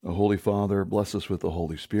Holy Father, bless us with the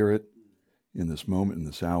Holy Spirit in this moment, in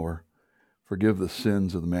this hour. Forgive the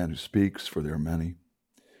sins of the man who speaks, for they are many.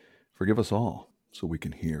 Forgive us all so we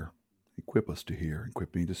can hear. Equip us to hear.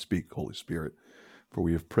 Equip me to speak, Holy Spirit, for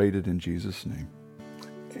we have prayed it in Jesus' name.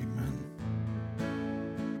 Amen.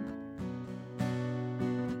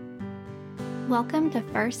 Welcome to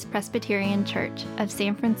First Presbyterian Church of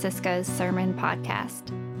San Francisco's Sermon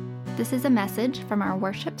Podcast. This is a message from our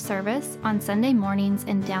worship service on Sunday mornings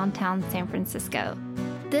in downtown San Francisco.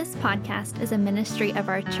 This podcast is a ministry of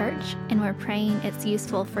our church, and we're praying it's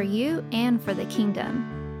useful for you and for the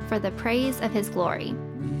kingdom, for the praise of His glory.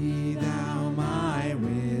 Be thou my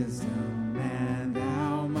wisdom, and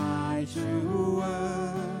thou my true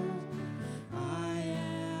word. I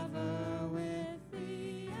ever with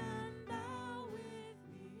thee, and thou with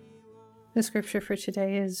me, Lord. The scripture for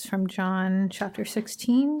today is from John chapter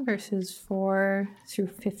 16, verses 4 through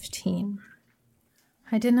 15.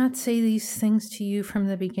 I did not say these things to you from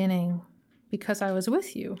the beginning, because I was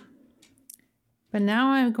with you. But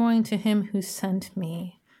now I am going to him who sent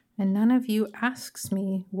me, and none of you asks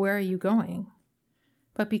me, where are you going?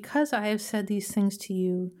 But because I have said these things to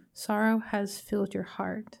you, sorrow has filled your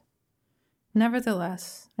heart.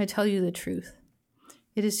 Nevertheless, I tell you the truth.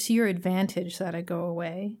 It is to your advantage that I go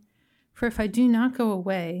away. For if I do not go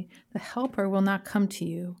away, the Helper will not come to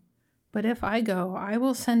you. But if I go, I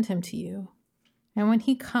will send him to you. And when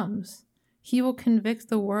he comes, he will convict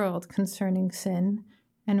the world concerning sin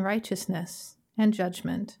and righteousness and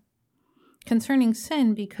judgment. Concerning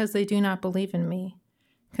sin, because they do not believe in me.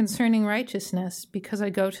 Concerning righteousness, because I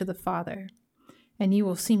go to the Father, and you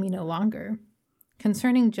will see me no longer.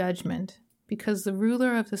 Concerning judgment, because the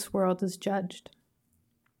ruler of this world is judged.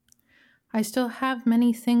 I still have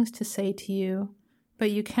many things to say to you,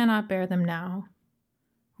 but you cannot bear them now.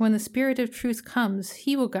 When the Spirit of truth comes,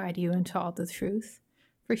 he will guide you into all the truth,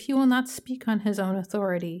 for he will not speak on his own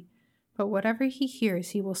authority, but whatever he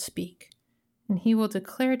hears he will speak, and he will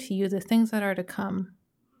declare to you the things that are to come.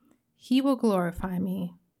 He will glorify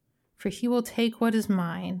me, for he will take what is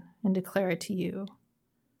mine and declare it to you.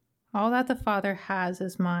 All that the Father has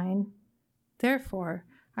is mine. Therefore,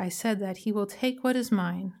 I said that he will take what is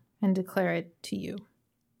mine and declare it to you.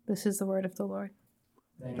 This is the word of the Lord.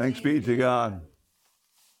 Thanks be to God.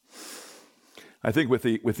 I think with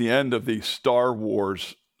the end of the Star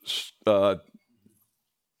Wars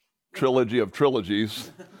trilogy of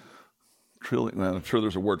trilogies, I'm sure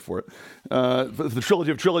there's a word for it. The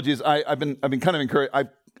trilogy of trilogies, I've been kind of encouraged.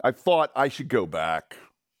 I thought I should go back.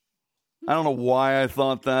 I don't know why I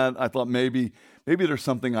thought that. I thought maybe there's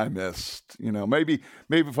something I missed. Maybe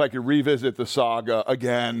if I could revisit the saga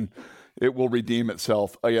again, it will redeem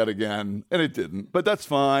itself yet again. And it didn't. But that's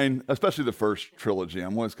fine, especially the first trilogy.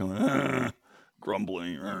 I'm always kind of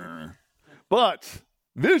grumbling. But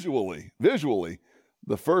visually,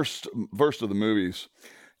 the first of the movies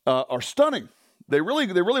are stunning. They really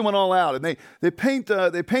went all out, and they paint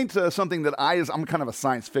something that I'm kind of a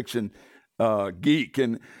science fiction geek,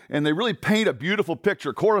 and they really paint a beautiful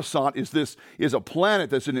picture. Coruscant is a planet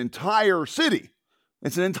that's an entire city.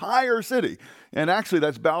 It's an entire city. And actually,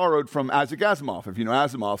 that's Balrog from Isaac Asimov, if you know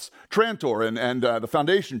Asimov's Trantor and the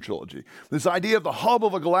Foundation trilogy. This idea of the hub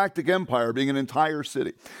of a galactic empire being an entire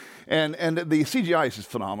city. And the CGI is just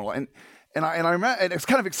phenomenal. And I remember, and it's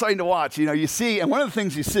kind of exciting to watch. You see, and one of the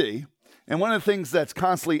things you see, and one of the things that's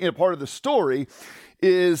constantly a part of the story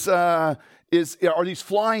are these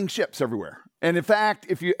flying ships everywhere. And in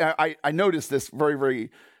fact, I noticed this very, very.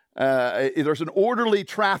 There's an orderly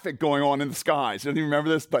traffic going on in the skies. I don't even remember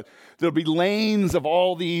this, but there'll be lanes of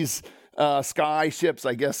all these sky ships.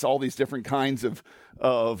 I guess all these different kinds of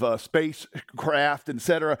spacecraft,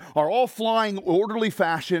 etc., are all flying orderly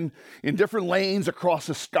fashion in different lanes across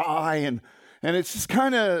the sky, and it's just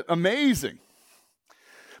kind of amazing.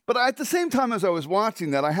 But at the same time as I was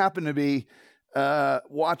watching that, I happened to be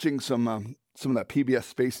watching some of that PBS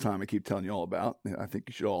Space Time I keep telling you all about. I think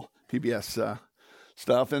you should all PBS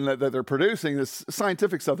stuff, and that they're producing this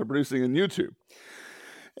scientific stuff they're producing on YouTube.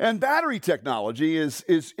 And battery technology is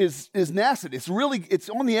nascent. It's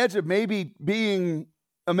on the edge of maybe being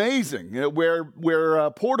amazing. Where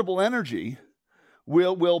portable energy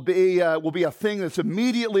will be a thing that's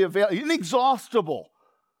immediately available, inexhaustible.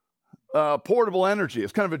 Portable energy.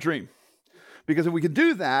 It's kind of a dream, because if we can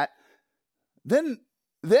do that, then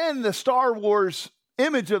the Star Wars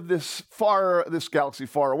image of this galaxy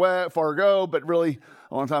far away, far ago, but really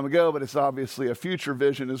a long time ago, but it's obviously a future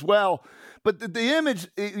vision as well. But the image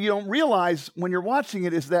you don't realize when you're watching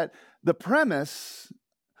it is that the premise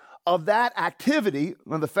of that activity,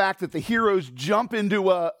 the fact that the heroes jump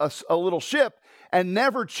into a little ship and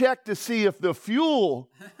never check to see if the fuel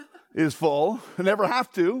is full. They never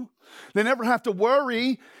have to. They never have to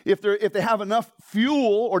worry if they have enough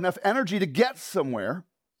fuel or enough energy to get somewhere.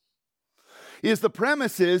 The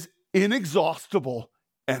premise is inexhaustible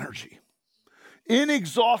energy.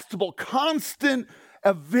 Inexhaustible, constant,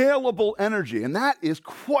 available energy. And that is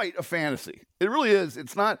quite a fantasy. It really is.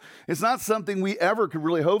 It's not something we ever could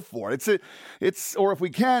really hope for. Or if we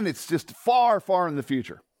can, it's just far, far in the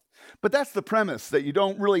future. But that's the premise that you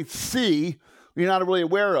don't really see, you're not really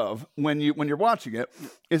aware of when you're watching it,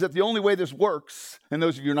 is that the only way this works, and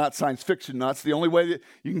those of you who are not science fiction nuts, the only way that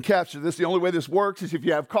you can capture this, the only way this works is if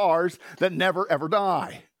you have cars that never, ever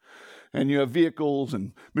die. And you have vehicles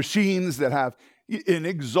and machines that have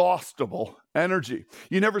inexhaustible energy.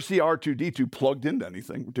 You never see R2-D2 plugged into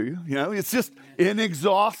anything, do you? It's just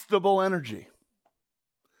inexhaustible energy.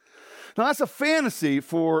 Now, that's a fantasy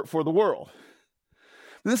for the world.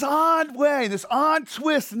 This odd way, this odd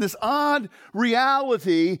twist, and this odd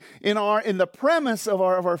reality in the premise of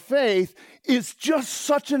our faith is just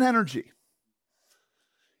such an energy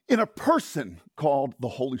in a person called the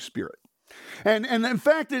Holy Spirit. And in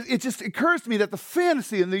fact, it just occurs to me that the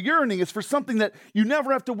fantasy and the yearning is for something that you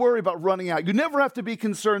never have to worry about running out. You never have to be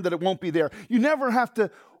concerned that it won't be there. You never have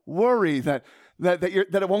to worry that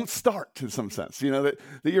it won't start in some sense, that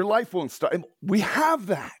your life won't start. And we have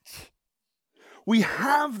that. We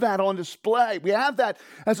have that on display. We have that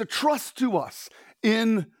as a trust to us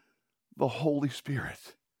in the Holy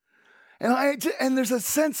Spirit. And there's a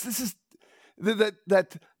sense, this is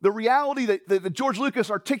that the reality that George Lucas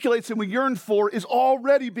articulates and we yearn for is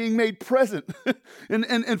already being made present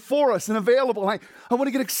and for us and available. And I want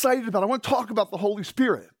to get excited about it. I want to talk about the Holy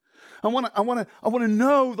Spirit. I want to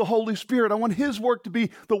know the Holy Spirit. I want His work to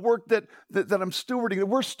be the work that I'm stewarding, that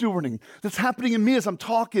we're stewarding, that's happening in me as I'm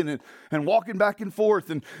talking and walking back and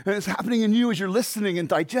forth, and it's happening in you as you're listening and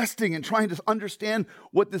digesting and trying to understand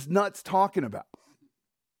what this nut's talking about.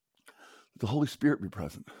 The Holy Spirit be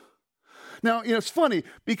present. Now, it's funny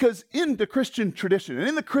because in the Christian tradition and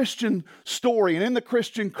in the Christian story and in the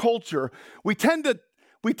Christian culture, we tend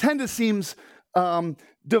to seem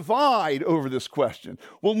divide over this question.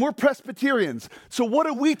 Well, we're Presbyterians, so what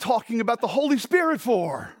are we talking about the Holy Spirit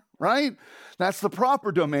for, right? That's the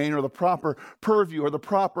proper domain or the proper purview or the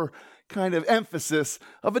proper kind of emphasis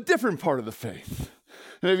of a different part of the faith.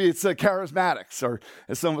 Maybe it's charismatics, or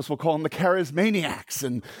as some of us will call them, the charismaniacs,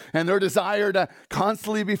 and their desire to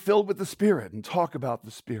constantly be filled with the Spirit and talk about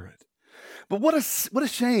the Spirit. But what a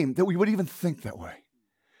shame that we would even think that way.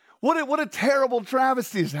 What a terrible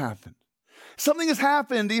travesty has happened. Something has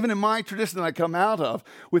happened even in my tradition that I come out of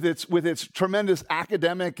with its tremendous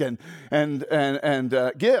academic and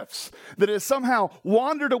gifts that has somehow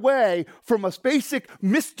wandered away from a basic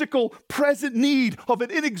mystical present need of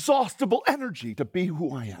an inexhaustible energy to be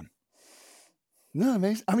who I am. Isn't that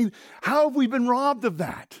amazing? I mean, how have we been robbed of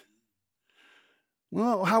that?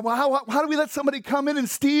 Well, how do we let somebody come in and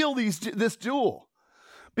steal this jewel?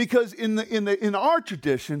 Because in our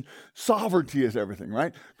tradition, sovereignty is everything,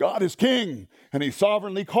 right? God is king, and He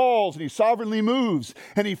sovereignly calls, and He sovereignly moves,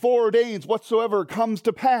 and He foreordains whatsoever comes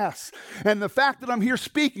to pass. And the fact that I'm here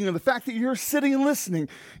speaking, and the fact that you're sitting and listening,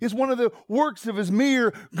 is one of the works of His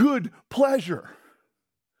mere good pleasure,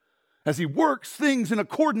 as He works things in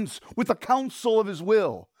accordance with the counsel of His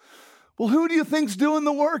will. Well, who do you think's doing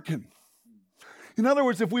the working? In other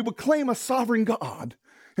words, if we would claim a sovereign God,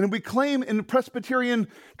 and we claim in the Presbyterian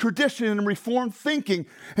tradition and Reformed thinking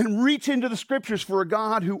and reach into the Scriptures for a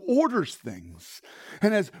God who orders things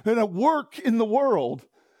and has a work in the world,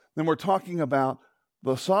 then we're talking about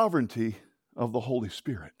the sovereignty of the Holy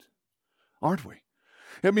Spirit, aren't we?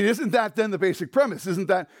 I mean, isn't that then the basic premise? Isn't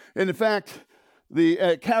that, and in fact, the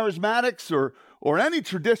charismatics or any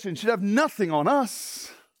tradition should have nothing on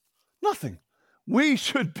us. Nothing. We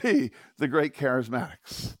should be the great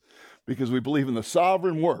charismatics, because we believe in the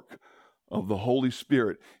sovereign work of the Holy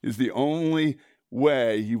Spirit is the only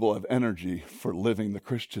way you will have energy for living the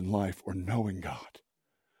Christian life or knowing God.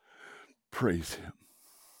 Praise Him.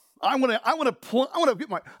 I want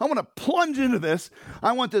to plunge into this.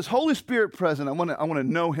 I want this Holy Spirit present. I want to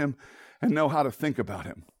know Him and know how to think about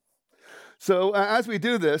Him. So as we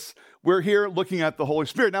do this, we're here looking at the Holy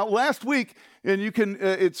Spirit. Now, last week, and you can,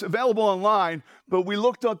 it's available online, but we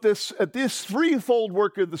looked at this threefold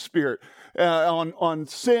work of the Spirit on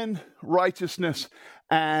sin, righteousness,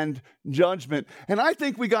 and judgment. And I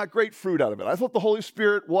think we got great fruit out of it. I thought the Holy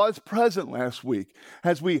Spirit was present last week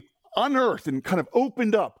as we unearthed and kind of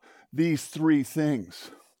opened up these three things.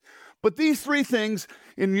 But these three things,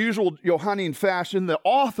 in usual Johannine fashion, the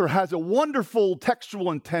author has a wonderful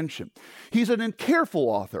textual intention. He's an careful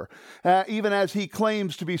author, even as he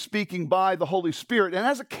claims to be speaking by the Holy Spirit. And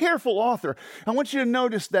as a careful author, I want you to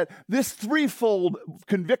notice that this threefold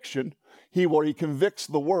conviction, he convicts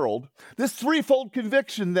the world, this threefold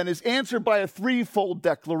conviction then is answered by a threefold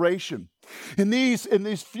declaration. In these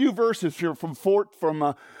few verses here from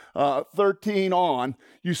 13 on,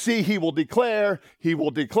 you see he will declare, he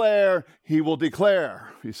will declare, he will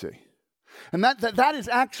declare, you see. And that is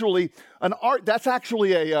actually an art, that's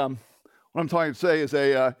actually a, what I'm trying to say is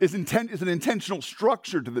an intentional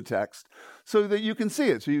structure to the text so that you can see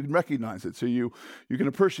it, so you can recognize it, so you can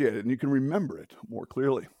appreciate it, and you can remember it more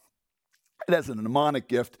clearly. It has a mnemonic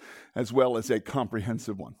gift as well as a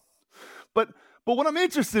comprehensive one. But what I'm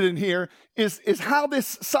interested in here is how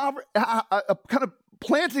this sovereign, kind of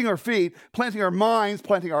planting our feet, planting our minds,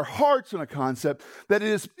 planting our hearts on a concept that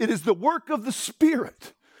it is the work of the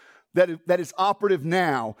Spirit that is operative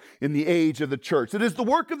now in the age of the church. It is the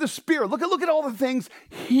work of the Spirit. Look at all the things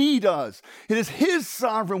he does. It is his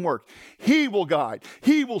sovereign work. He will guide.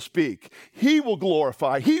 He will speak. He will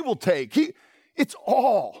glorify. He will take. It's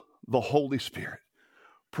all the Holy Spirit.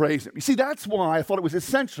 Praise him. You see, that's why I thought it was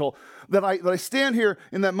essential that I stand here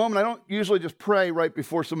in that moment. I don't usually just pray right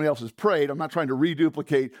before somebody else has prayed. I'm not trying to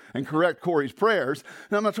reduplicate and correct Corey's prayers.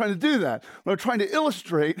 And I'm not trying to do that. But I'm trying to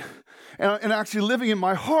illustrate and actually living in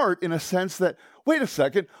my heart in a sense that, wait a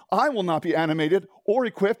second, I will not be animated or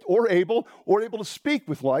equipped or able to speak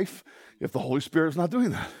with life if the Holy Spirit is not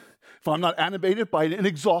doing that. If I'm not animated by an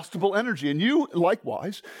inexhaustible energy. And you,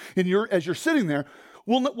 likewise, as you're sitting there,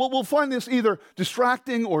 we'll find this either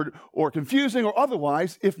distracting or confusing or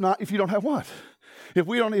otherwise, if you don't have what?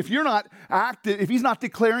 If you're not active, if he's not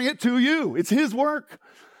declaring it to you, it's his work.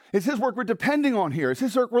 It's his work we're depending on here. It's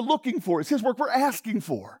his work we're looking for. It's his work we're asking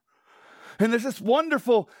for. And there's this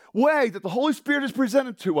wonderful way that the Holy Spirit is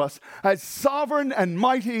presented to us as sovereign and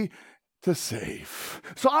mighty to save,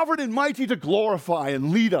 sovereign and mighty to glorify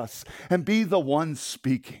and lead us and be the one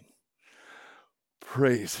speaking.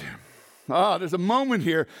 Praise him. There's a moment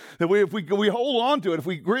here that if we hold on to it, if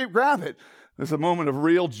we grab it, there's a moment of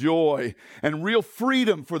real joy and real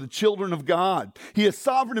freedom for the children of God. He is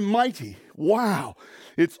sovereign and mighty. Wow.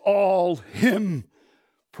 It's all him.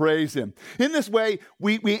 Praise him. In this way,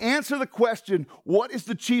 we answer the question, what is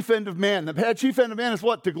the chief end of man? The chief end of man is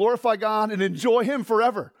what? To glorify God and enjoy him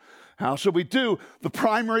forever. How shall we do the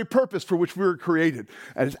primary purpose for which we were created?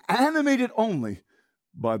 And it's animated only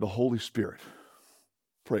by the Holy Spirit.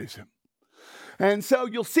 Praise him. And so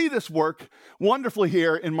you'll see this work wonderfully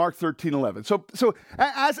here in Mark 13:11. So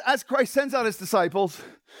as Christ sends out his disciples,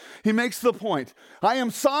 he makes the point, I am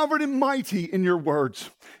sovereign and mighty in your words.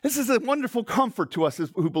 This is a wonderful comfort to us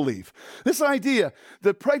who believe. This idea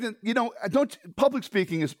that public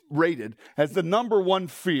speaking is rated as the number one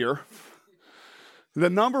fear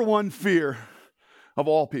of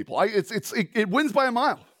all people. It wins by a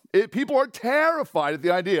mile. People are terrified at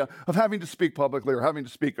the idea of having to speak publicly or having to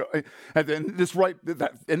speak. And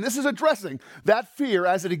this is addressing that fear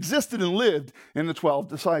as it existed and lived in the 12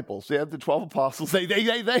 disciples. They had the 12 apostles.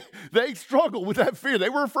 They struggled with that fear. They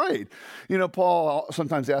were afraid. Paul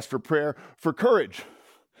sometimes asks for prayer for courage.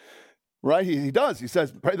 Right? He does. He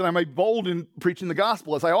says, pray that I may be bold in preaching the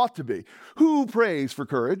gospel as I ought to be. Who prays for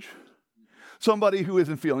courage? Somebody who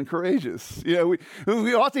isn't feeling courageous.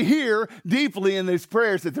 We ought to hear deeply in these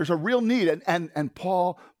prayers that there's a real need. And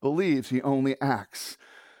Paul believes he only acts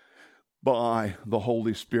by the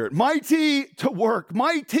Holy Spirit. Mighty to work,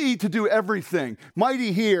 mighty to do everything,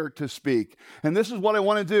 mighty here to speak. And this is what I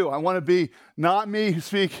want to do. I want to be not me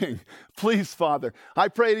speaking. Please, Father, I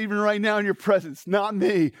pray even right now in your presence, not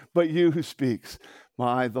me, but you who speaks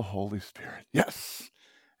by the Holy Spirit. Yes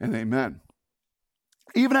and amen.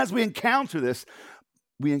 Even as we encounter this,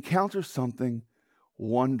 we encounter something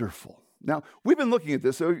wonderful. Now, we've been looking at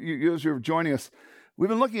this, so as you're joining us, we've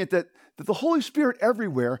been looking at that the Holy Spirit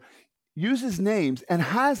everywhere uses names and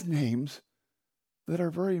has names that are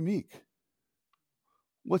very unique.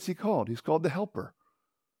 What's he called? He's called the Helper.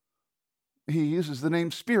 He uses the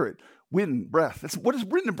name Spirit, wind, breath. What is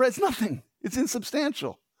wind and breath? It's nothing. It's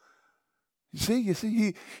insubstantial. You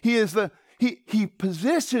see, he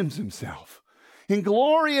positions himself in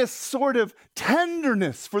glorious sort of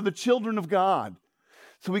tenderness for the children of God.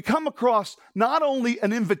 So we come across not only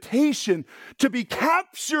an invitation to be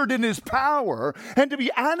captured in his power and to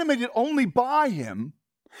be animated only by him,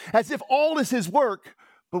 as if all is his work,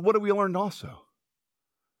 but what do we learn also?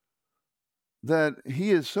 That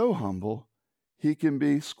he is so humble, he can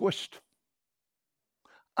be squished.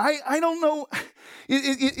 I don't know.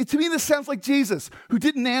 To me, this sounds like Jesus, who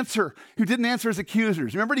didn't answer his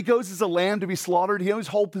accusers. Remember, he goes as a lamb to be slaughtered. His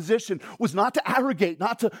whole position was not to arrogate,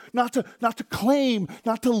 not to claim,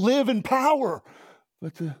 not to live in power,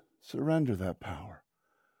 but to surrender that power.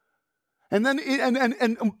 And then,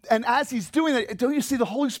 and as he's doing that, don't you see the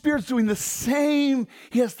Holy Spirit's doing the same?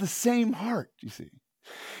 He has the same heart, you see.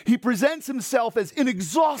 He presents himself as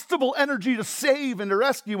inexhaustible energy to save and to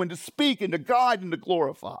rescue and to speak and to guide and to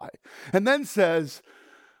glorify. And then says,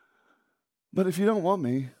 but if you don't want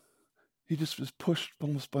me, he just was pushed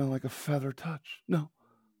almost by like a feather touch. No,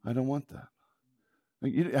 I don't want that.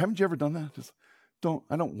 Haven't you ever done that?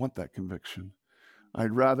 I don't want that conviction.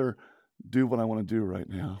 I'd rather do what I want to do right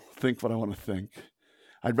now, think what I want to think.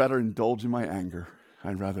 I'd rather indulge in my anger.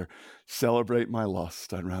 I'd rather celebrate my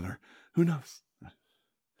lust. I'd rather, who knows?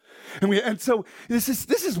 And so this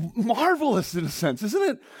is marvelous in a sense, isn't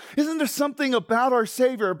it? Isn't there something about our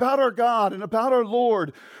Savior, about our God, and about our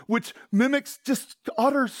Lord which mimics just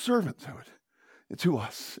utter servanthood to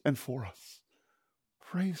us and for us?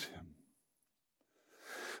 Praise Him.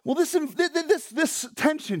 Well, this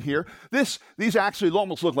tension here, these actually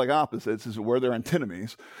almost look like opposites, as it were. They're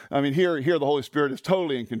antinomies. I mean, here the Holy Spirit is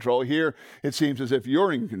totally in control. Here it seems as if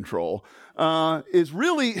you're in control. Is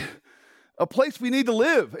really a place we need to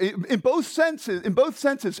live in both senses.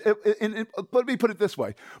 Let me put it this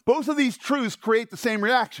way: both of these truths create the same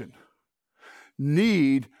reaction: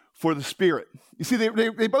 need for the Spirit. You see,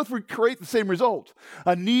 they both create the same result: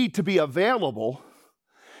 a need to be available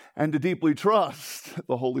and to deeply trust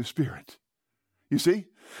the Holy Spirit. You see?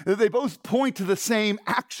 They both point to the same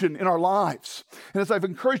action in our lives. And as I've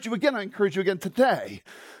encouraged you again, I encourage you again today,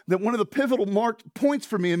 that one of the pivotal marked points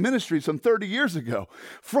for me in ministry some 30 years ago,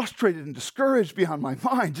 frustrated and discouraged beyond my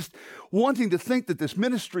mind, just wanting to think that this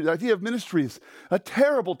ministry, the idea of ministry, is a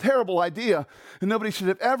terrible, terrible idea, and nobody should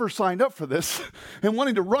have ever signed up for this, and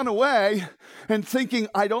wanting to run away and thinking,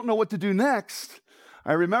 I don't know what to do next.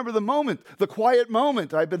 I remember the moment, the quiet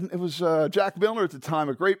moment. It was Jack Miller at the time,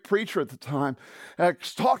 a great preacher at the time,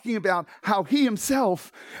 talking about how he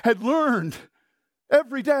himself had learned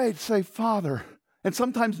every day to say, Father, and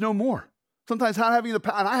sometimes no more. Sometimes not having the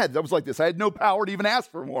power. And I was like this. I had no power to even ask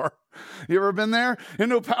for more. You ever been there? You had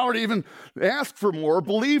no power to even ask for more,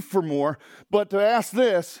 believe for more, but to ask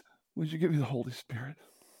this: would you give me the Holy Spirit?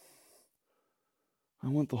 I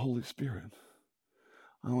want the Holy Spirit.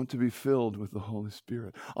 I want to be filled with the Holy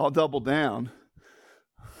Spirit. I'll double down.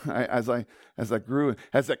 As I grew,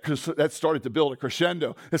 that started to build a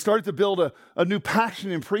crescendo. It started to build a new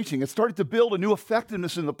passion in preaching. It started to build a new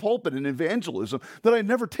effectiveness in the pulpit and evangelism that I'd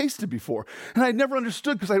never tasted before. And I'd never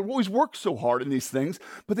understood because I'd always worked so hard in these things,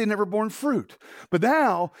 but they never borne fruit. But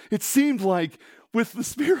now it seemed like with the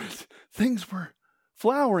Spirit, things were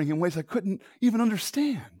flowering in ways I couldn't even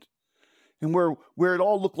understand. And where it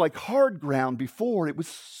all looked like hard ground before, it was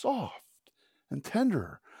soft and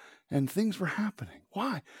tender, and things were happening.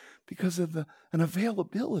 Why? Because of an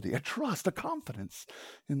availability, a trust, a confidence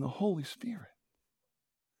in the Holy Spirit.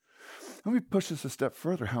 Let me push this a step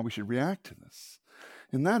further, how we should react to this.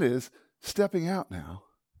 And that is stepping out now.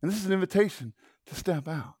 And this is an invitation to step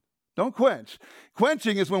out. Don't quench.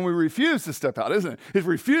 Quenching is when we refuse to step out, isn't it? It's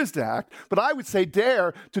refuse to act. But I would say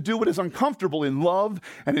dare to do what is uncomfortable in love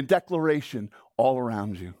and in declaration all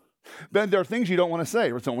around you. Then there are things you don't want to say,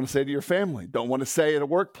 or don't want to say to your family, don't want to say at a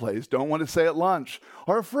workplace, don't want to say at lunch,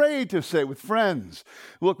 are afraid to say with friends.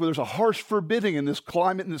 Look, there's a harsh forbidding in this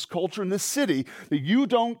climate, in this culture, in this city, that you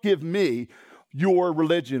don't give me your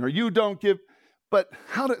religion, or you don't give, but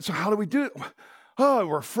how do we do it? Oh,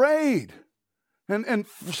 we're afraid. And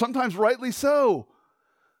sometimes rightly so.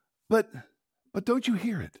 But don't you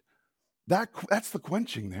hear it? That's the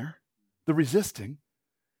quenching there, the resisting.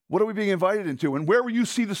 What are we being invited into? And where will you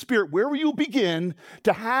see the Spirit? Where will you begin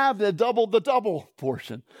to have the double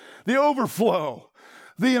portion, the overflow,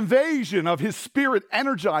 the invasion of His Spirit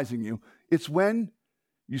energizing you? It's when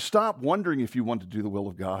you stop wondering if you want to do the will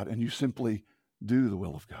of God and you simply do the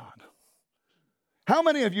will of God. How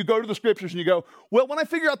many of you go to the Scriptures and you go, well, when I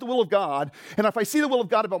figure out the will of God, and if I see the will of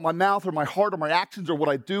God about my mouth or my heart or my actions or what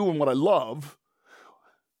I do and what I love,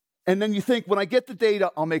 and then you think, when I get the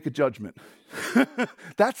data, I'll make a judgment.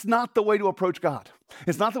 That's not the way to approach God.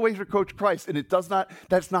 It's not the way to approach Christ, and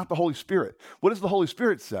that's not the Holy Spirit. What does the Holy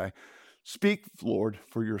Spirit say? Speak, Lord,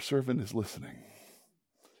 for your servant is listening.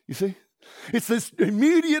 You see? It's this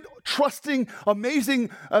immediate, trusting,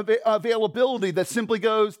 amazing availability that simply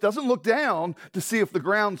doesn't look down to see if the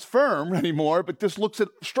ground's firm anymore, but just looks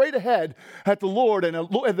straight ahead at the Lord and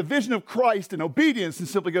at the vision of Christ and obedience, and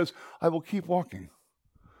simply goes, I will keep walking.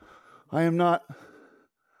 I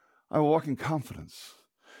will walk in confidence.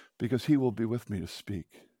 because he will be with me to speak.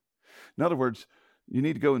 In other words, you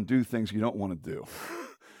need to go and do things you don't want to do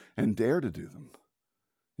and dare to do them.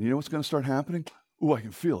 And you know what's going to start happening? Ooh, I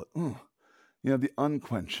can feel it. The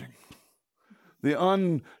unquenching, the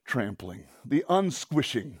untrampling, the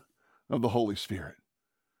unsquishing of the Holy Spirit.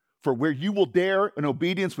 For where you will dare in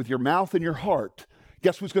obedience with your mouth and your heart,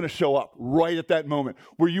 guess who's going to show up right at that moment?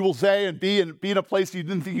 Where you will say and be in a place you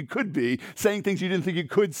didn't think you could be, saying things you didn't think you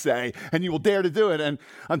could say, and you will dare to do it. And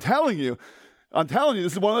I'm telling you,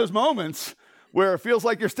 this is one of those moments where it feels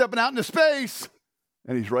like you're stepping out into space,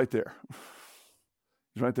 and he's right there.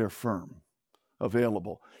 He's right there, firm,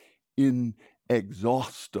 available,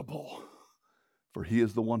 inexhaustible, for he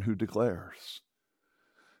is the one who declares.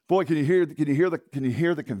 Boy, can you hear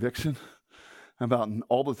the conviction about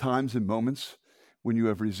all the times and moments when you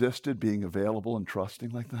have resisted being available and trusting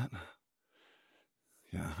like that?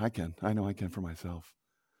 Yeah, I can. I know I can for myself.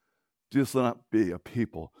 Just let not be a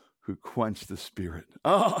people who quench the Spirit.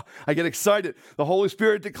 I get excited. The Holy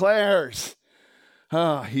Spirit declares.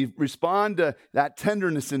 He respond to that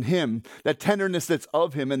tenderness in him, that tenderness that's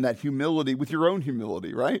of him, and that humility with your own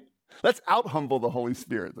humility, right? Let's out-humble the Holy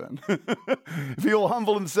Spirit then. If he will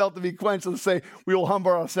humble himself to be quenched, let's say we will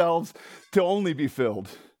humble ourselves to only be filled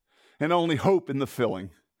and only hope in the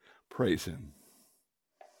filling. Praise him.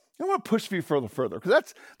 I want to push you further,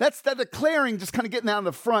 because that's that declaring, just kind of getting out in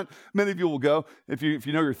the front. Many of you will go, if you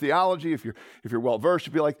know your theology, if you're well-versed,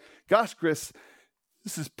 you'll be like, gosh, Chris,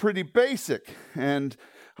 this is pretty basic. And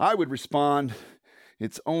I would respond,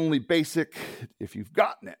 it's only basic if you've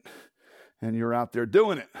gotten it and you're out there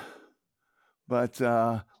doing it. But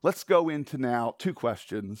let's go into now 2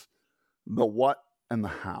 questions, the what and the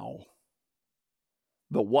how.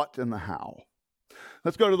 The what and the how.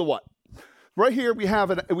 Let's go to the what. Right here we have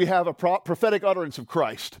a prophetic utterance of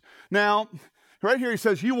Christ. Now, right here he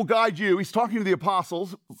says, you will guide you. He's talking to the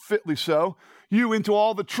apostles, fitly so, you into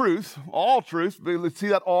all truth. Let's see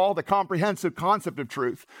that the comprehensive concept of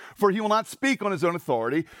truth. For he will not speak on his own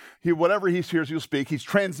authority. Whatever he hears, he'll speak. He's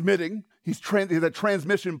transmitting. He's that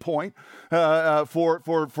transmission point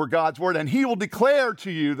for God's word. And he will declare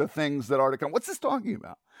to you the things that are to come. What's this talking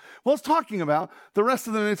about? Well, it's talking about the rest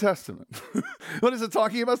of the New Testament. What is it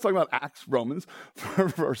talking about? It's talking about Acts, Romans,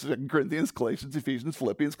 1st, 2nd Corinthians, Galatians, Ephesians,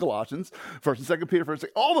 Philippians, Colossians, 1st and 2nd Peter, 1st,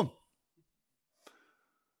 all of them.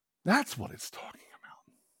 That's what it's talking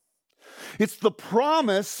about. It's the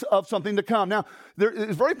promise of something to come. Now,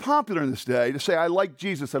 it's very popular in this day to say, I like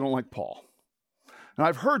Jesus, I don't like Paul. And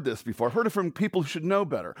I've heard this before. I've heard it from people who should know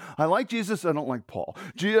better. I like Jesus, I don't like Paul.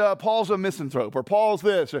 Paul's a misanthrope, or Paul's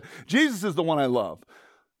this. Or, Jesus is the one I love.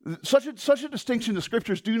 Such a distinction the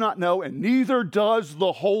scriptures do not know, and neither does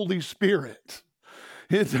the Holy Spirit.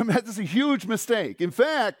 It's a huge mistake. In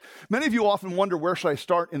fact, many of you often wonder, where should I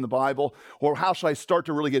start in the Bible, or how should I start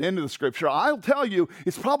to really get into the scripture? I'll tell you,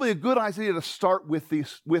 it's probably a good idea to start with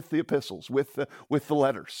the epistles, with the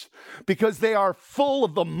letters, because they are full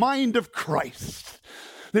of the mind of Christ.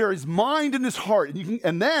 There is mind in his heart,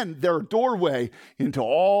 and then they're a doorway into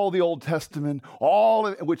all the Old Testament,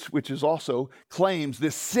 which is also claims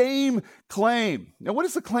this same claim. Now, what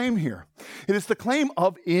is the claim here? It is the claim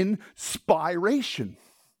of inspiration.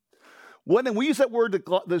 When we use that word,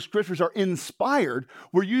 the scriptures are inspired,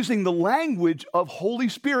 we're using the language of Holy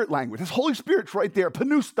Spirit language. This Holy Spirit's right there,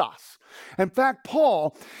 pneustos. In fact,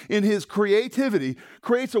 Paul, in his creativity,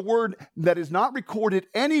 creates a word that is not recorded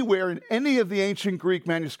anywhere in any of the ancient Greek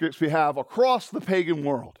manuscripts we have across the pagan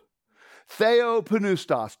world.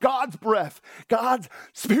 Theopneustos, God's breath, God's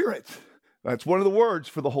Spirit. That's one of the words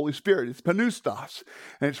for the Holy Spirit. It's pneustos,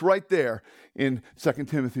 and it's right there in 2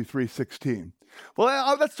 Timothy 3:16.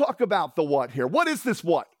 Well, let's talk about the what here. What is this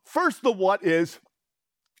what? First, the what is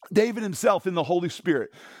David himself in the Holy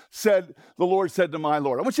Spirit said, the Lord said to my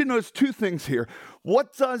Lord. I want you to notice 2 things here.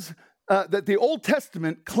 What does that the Old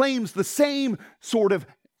Testament claims the same sort of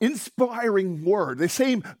inspiring word, the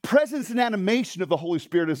same presence and animation of the Holy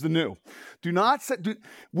Spirit as the New.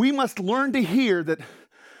 We must learn to hear that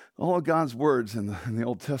all of God's words in the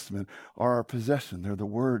Old Testament are our possession. They're the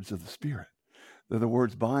words of the Spirit. They're the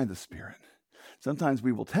words by the Spirit. Sometimes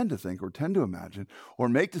we will tend to think or tend to imagine or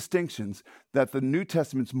make distinctions that the New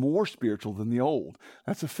Testament's more spiritual than the Old.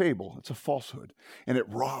 That's a fable. It's a falsehood. And it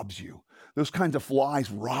robs you. Those kinds of lies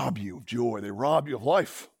rob you of joy. They rob you of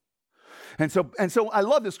life. And so I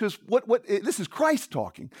love this because this is Christ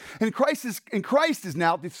talking. And Christ is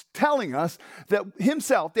now telling us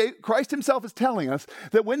that Christ himself is telling us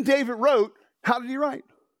that when David wrote, how did he write?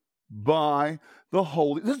 By the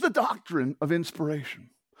Holy. This is the doctrine of inspiration.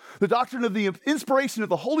 The doctrine of the inspiration of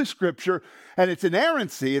the Holy Scripture and its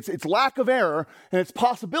inerrancy, its lack of error, and its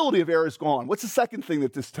possibility of error is gone. What's the second thing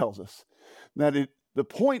that this tells us? That the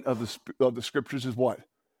point of the Scriptures is what?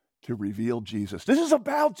 To reveal Jesus. This is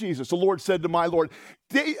about Jesus. The Lord said to my Lord.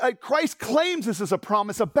 Christ claims this is a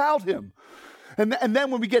promise about him. And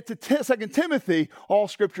then when we get to 2 Timothy, all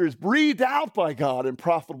Scripture is breathed out by God and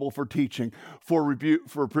profitable for teaching, for rebuke,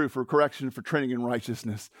 for reproof, for correction, for training in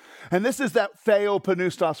righteousness. And this is that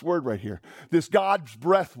theopneustos word right here, this God's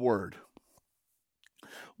breath word.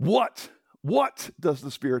 What does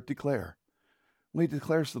the Spirit declare? Well, he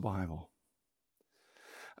declares the Bible.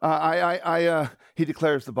 He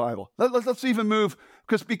declares the Bible. Let's even move,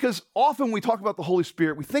 because often when we talk about the Holy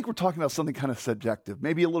Spirit, we think we're talking about something kind of subjective,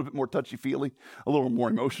 maybe a little bit more touchy-feely, a little more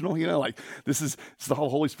emotional, like this is how the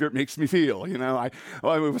Holy Spirit makes me feel,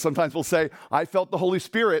 Sometimes we'll say, I felt the Holy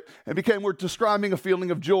Spirit, and we're describing a feeling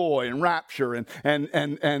of joy and rapture and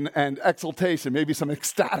exultation, maybe some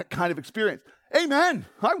ecstatic kind of experience. Amen.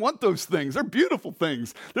 I want those things. They're beautiful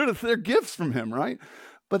things. They're gifts from him, right?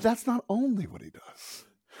 But that's not only what he does.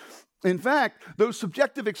 In fact, those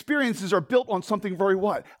subjective experiences are built on something very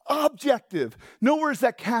what? Objective. Nowhere is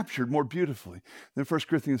that captured more beautifully than 1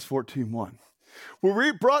 Corinthians 14:1. Where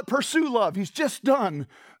we pursue love. He's just done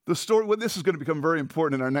the story. Well, this is going to become very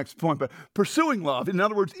important in our next point, but pursuing love. In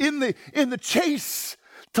other words, in the chase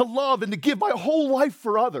to love and to give my whole life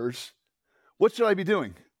for others, what should I be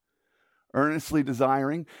doing? Earnestly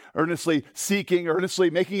desiring, earnestly seeking, earnestly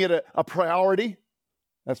making it a priority.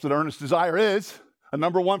 That's what earnest desire is. A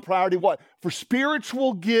number one priority, what? For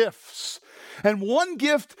spiritual gifts. And one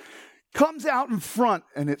gift comes out in front,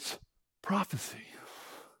 and it's prophecy.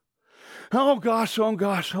 Oh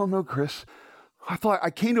no, Chris. I thought I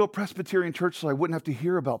came to a Presbyterian church so I wouldn't have to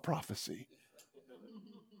hear about prophecy.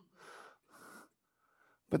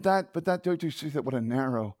 But don't you see that what a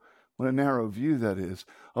narrow view that is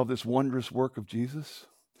of this wondrous work of Jesus?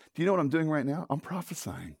 Do you know what I'm doing right now? I'm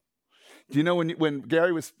prophesying. Do you know when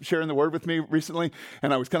Gary was sharing the word with me recently,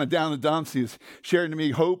 and I was kind of down in the dumps, he was sharing to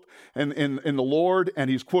me hope and in the Lord, and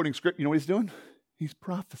he's quoting script. You know what he's doing? He's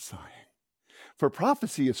prophesying. For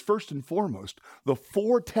prophecy is first and foremost the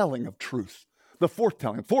foretelling of truth. The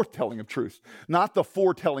foretelling of truth, not the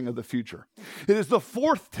foretelling of the future. It is the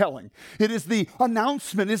foretelling. It is the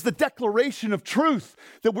announcement, it is the declaration of truth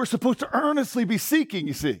that we're supposed to earnestly be seeking,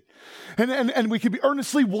 you see. And we can be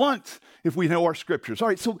earnestly want if we know our scriptures. All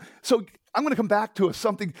right, so I'm going to come back to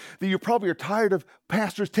something that you probably are tired of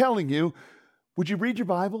pastors telling you. Would you read your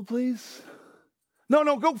Bible, please? No,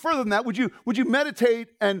 go further than that. Would you meditate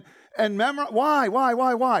and memorize?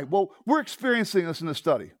 Why? Well, we're experiencing this in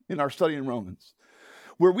our study in Romans,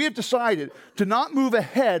 where we have decided to not move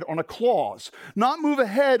ahead on a clause, not move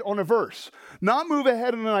ahead on a verse, not move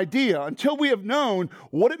ahead on an idea until we have known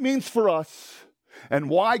what it means for us and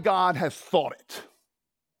why God has thought it.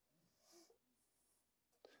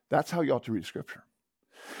 That's how you ought to read Scripture.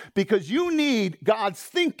 Because you need God's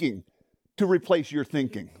thinking to replace your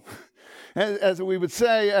thinking. As we would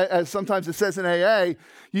say, as sometimes it says in AA,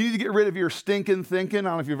 you need to get rid of your stinking thinking. I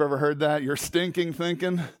don't know if you've ever heard that, your stinking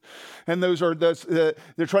thinking. And they're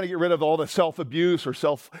trying to get rid of all the self-abuse or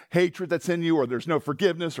self-hatred that's in you, or there's no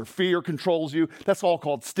forgiveness or fear controls you. That's all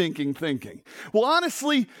called stinking thinking. Well,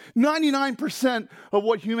 honestly, 99% of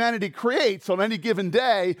what humanity creates on any given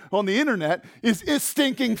day on the internet is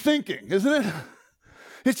stinking thinking, isn't it?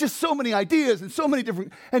 It's just so many ideas and so many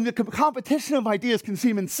different, and the competition of ideas can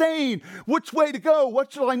seem insane. Which way to go?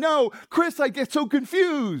 What shall I know? Chris, I get so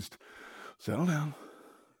confused. Settle down.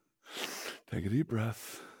 Take a deep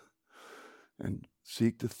breath and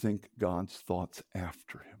seek to think God's thoughts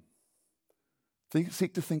after him.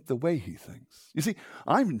 Seek to think the way he thinks. You see,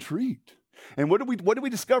 I'm intrigued. And what did we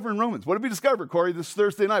discover in Romans? What did we discover, Corey, this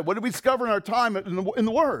Thursday night? What did we discover in our time in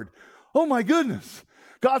the Word? Oh my goodness.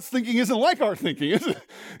 God's thinking isn't like our thinking, is it?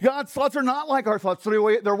 God's thoughts are not like our thoughts.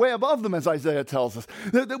 They're way above them, as Isaiah tells us.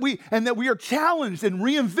 That we are challenged and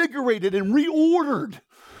reinvigorated and reordered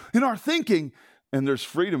in our thinking. And there's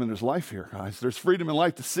freedom and there's life here, guys. There's freedom and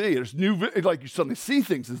life to see. There's like you suddenly see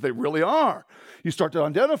things as they really are. You start to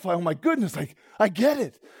identify, oh my goodness, I get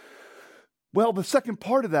it. Well, the second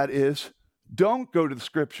part of that is don't go to the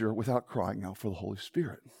Scripture without crying out for the Holy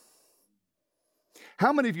Spirit.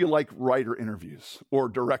 How many of you like writer interviews or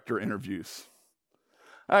director interviews?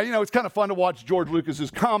 It's kind of fun to watch George Lucas's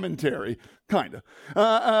commentary,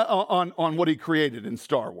 on what he created in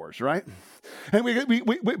Star Wars, right? And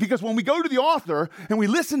because when we go to the author and we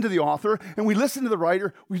listen to the author and we listen to the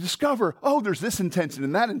writer, we discover, there's this intention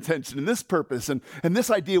and that intention and this purpose and this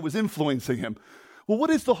idea was influencing him. Well, what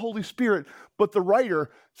is the Holy Spirit but the writer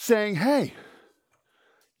saying, hey,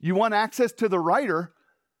 You want access to the writer?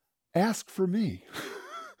 Ask for me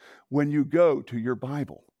when you go to your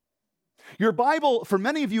Bible. Your Bible, for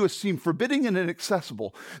many of you, has seemed forbidding and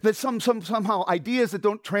inaccessible. That somehow ideas that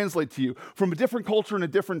don't translate to you from a different culture in a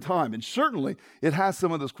different time. And certainly, it has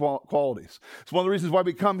some of those qualities. It's one of the reasons why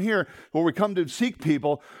we come here, where we come to seek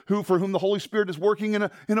people for whom the Holy Spirit is working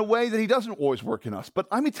in a way that He doesn't always work in us. But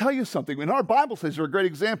let me tell you something. In our Bible studies are a great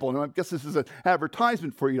example, and I guess this is an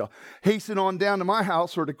advertisement for you to hasten on down to my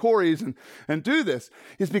house or to Corey's and do this,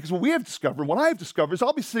 is because what we have discovered, what I have discovered, is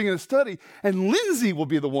I'll be sitting in a study, and Lindsay will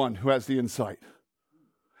be the one who has the insight.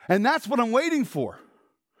 And that's what I'm waiting for.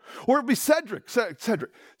 Or it'll be Cedric.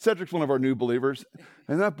 Cedric's one of our new believers,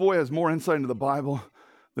 and that boy has more insight into the Bible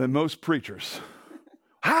than most preachers.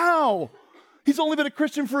 How? He's only been a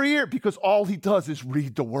Christian for a year because all he does is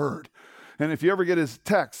read the Word. And if you ever get his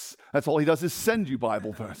texts, that's all he does is send you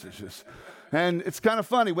Bible passages. And it's kind of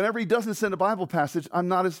funny. Whenever he doesn't send a Bible passage, I'm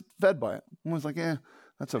not as fed by it. I'm always like,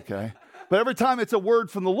 that's okay. But every time it's a word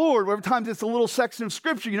from the Lord, every time it's a little section of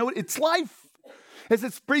Scripture, you know what? It's life. As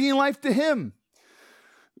it's bringing life to Him.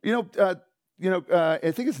 I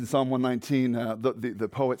think it's in Psalm 119, the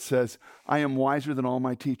poet says, I am wiser than all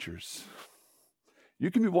my teachers.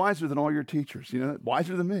 You can be wiser than all your teachers,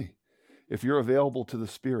 wiser than me. If you're available to the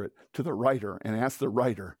Spirit, to the writer, and ask the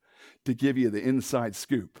writer to give you the inside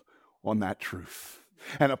scoop on that truth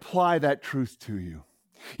and apply that truth to you.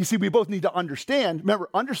 You see, we both need to understand. Remember,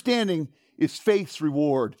 understanding is faith's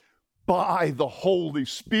reward by the Holy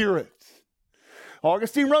Spirit.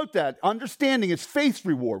 Augustine wrote that. Understanding is faith's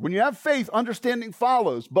reward. When you have faith, understanding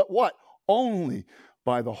follows. But what? Only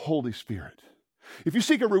by the Holy Spirit. If you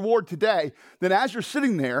seek a reward today, then as you're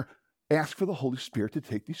sitting there, ask for the Holy Spirit to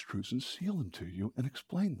take these truths and seal them to you and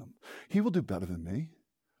explain them. He will do better than me.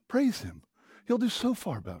 Praise Him. He'll do so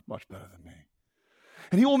far much better than me.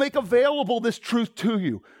 And He will make available this truth to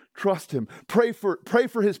you. Trust Him. Pray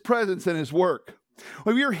for His presence and His work.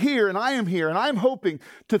 Well, we are here, and I am here, and I'm hoping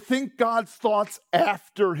to think God's thoughts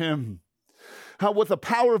after Him. What the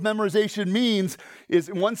power of memorization means is,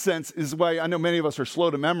 in one sense, is why I know many of us are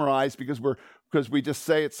slow to memorize because we just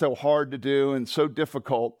say it's so hard to do and so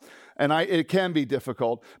difficult. And it can be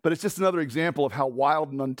difficult, but it's just another example of how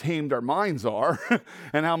wild and untamed our minds are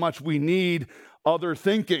and how much we need other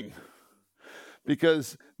thinking.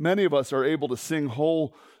 Because many of us are able to sing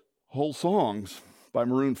whole songs by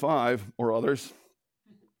Maroon 5 or others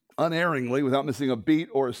unerringly without missing a beat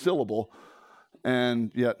or a syllable,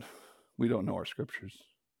 and yet we don't know our scriptures.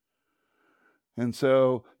 And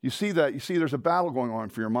so you see there's a battle going on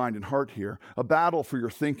for your mind and heart here, a battle for your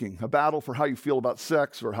thinking, a battle for how you feel about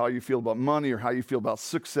sex or how you feel about money or how you feel about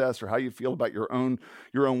success or how you feel about your own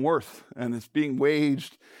worth. And it's being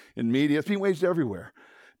waged in media. It's being waged everywhere.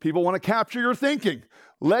 People want to capture your thinking.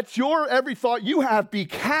 Let your every thought you have be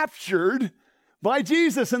captured by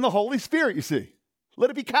Jesus and the Holy Spirit, you see. Let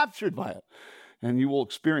it be captured by it. And you will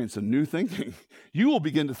experience a new thinking. You will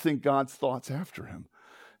begin to think God's thoughts after Him.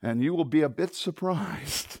 And you will be a bit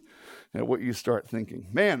surprised at what you start thinking.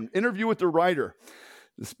 Man, interview with the writer.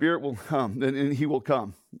 The Spirit will come, and He will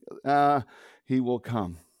come. He will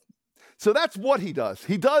come. So that's what He does.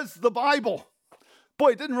 He does the Bible.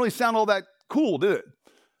 Boy, it didn't really sound all that cool, did it?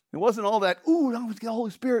 It wasn't all that, now I'm going to get the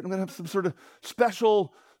Holy Spirit. I'm going to have some sort of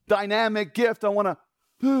special dynamic gift. I want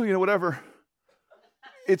to, whatever.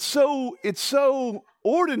 It's so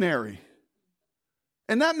ordinary.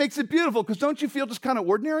 And that makes it beautiful, because don't you feel just kind of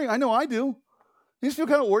ordinary? I know I do. You just feel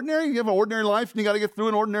kind of ordinary. You have an ordinary life, and you got to get through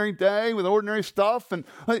an ordinary day with ordinary stuff. And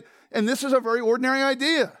this is a very ordinary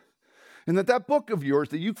idea. And that book of yours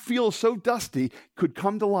that you feel so dusty could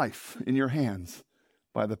come to life in your hands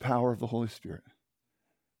by the power of the Holy Spirit.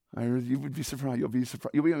 You would be surprised. You'll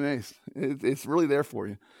be amazed. It's really there for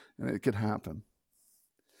you, and it could happen.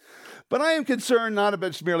 But I am concerned not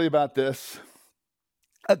merely about this.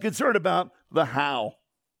 I'm concerned about the how.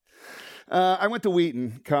 I went to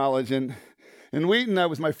Wheaton College, and in Wheaton, that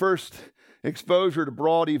was my first exposure to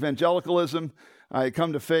broad evangelicalism. I had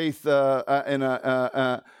come to faith out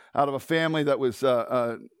of a family that was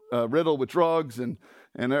riddled with drugs and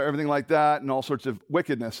everything like that, and all sorts of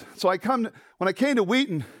wickedness. So when I came to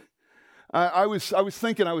Wheaton, I was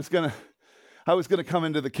thinking I was going to come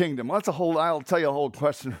into the kingdom. Well, I'll tell you a whole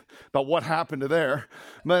question about what happened to there.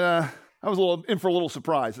 But I was in for a little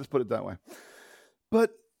surprise, let's put it that way.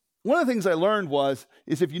 But one of the things I learned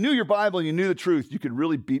is if you knew your Bible and you knew the truth, you could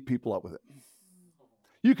really beat people up with it.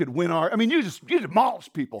 You could win you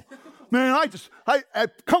demolish people. Man,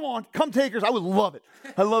 come takers, I would love it.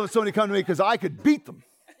 I love it somebody come to me because I could beat them.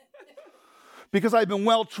 because I'd been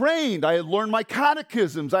well trained. I had learned my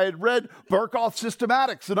catechisms. I had read Berkhoff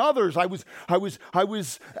systematics and others. I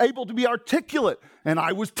was able to be articulate, and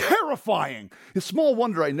I was terrifying. It's small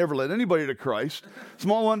wonder I never led anybody to Christ.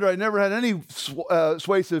 Small wonder I never had any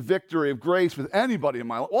persuasive victory of grace with anybody in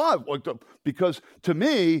my life. Why? Because to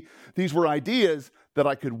me, these were ideas that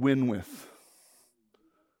I could win with.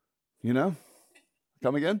 You know?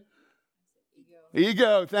 Come again?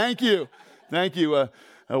 Ego. Thank you. Thank you.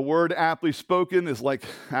 A word aptly spoken is like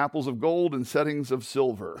apples of gold and settings of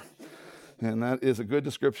silver. And that is a good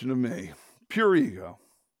description of me. Pure ego.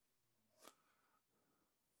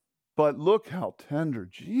 But look how tender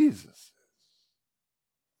Jesus is.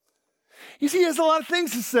 You see, he has a lot of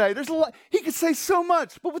things to say. There's a lot. He could say so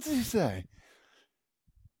much, but what does he say?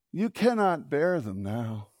 You cannot bear them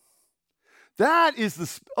now. That is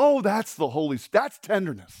that's the Holy, that's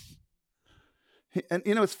tenderness. And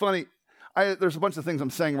you know, it's funny. There's a bunch of things I'm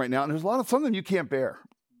saying right now, and there's some of them you can't bear.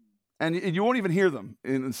 And you won't even hear them,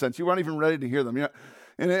 in a sense. You aren't even ready to hear them. You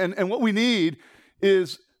know? And what we need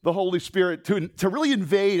is the Holy Spirit to really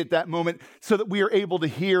invade at that moment so that we are able to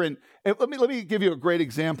hear. And let me give you a great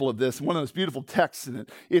example of this, one of those beautiful texts in it.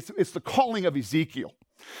 It's the calling of Ezekiel.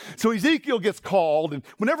 So Ezekiel gets called, and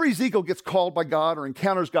whenever Ezekiel gets called by God or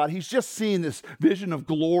encounters God, he's just seeing this vision of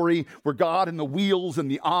glory where God and the wheels and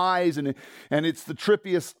the eyes, and it's the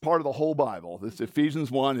trippiest part of the whole Bible. This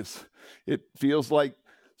Ephesians 1, it feels like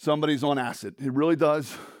somebody's on acid. It really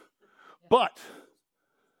does. But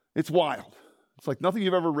it's wild. It's like nothing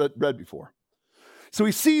you've ever read before. So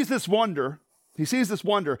he sees this wonder.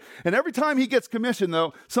 And every time he gets commissioned,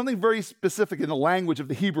 though, something very specific in the language of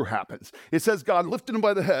the Hebrew happens. It says God lifted him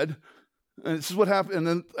by the head, and this is what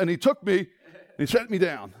happened, and he took me, and he set me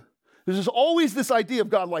down. There's always this idea of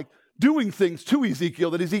God like doing things to Ezekiel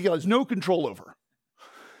that Ezekiel has no control over. I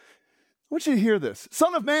want you to hear this.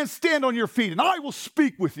 Son of man, stand on your feet, and I will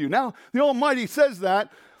speak with you. Now, the Almighty says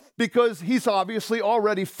that because he's obviously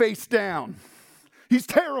already face down. He's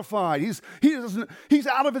terrified. He's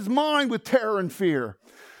out of his mind with terror and fear.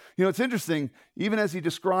 You know, it's interesting, even as he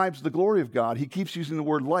describes the glory of God, he keeps using the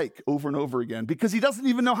word like over and over again because he doesn't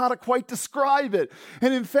even know how to quite describe it.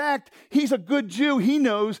 And in fact, he's a good Jew. He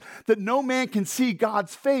knows that no man can see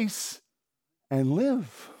God's face and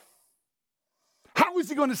live. How is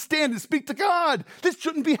he going to stand and speak to God? This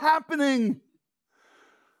shouldn't be happening.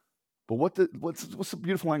 But what's the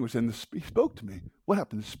beautiful language? And he spoke to me. What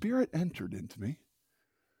happened? The Spirit entered into me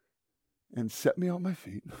and set me on my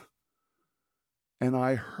feet, and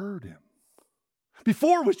I heard him.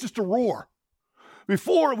 Before it was just a roar.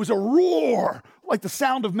 Before it was a roar, like the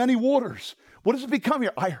sound of many waters. What does it become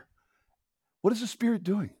here? What is the Spirit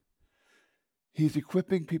doing? He's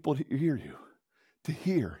equipping people to hear you, to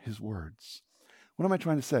hear his words. What am I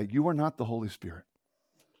trying to say? You are not the Holy Spirit.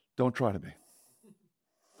 Don't try to be.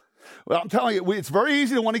 Well, I'm telling you, it's very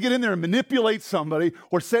easy to want to get in there and manipulate somebody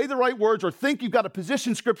or say the right words or think you've got to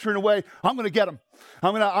position Scripture in a way, I'm going to get them.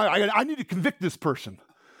 I need to convict this person.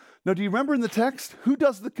 Now, do you remember in the text? Who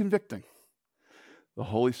does the convicting? The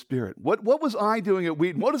Holy Spirit. What was I doing at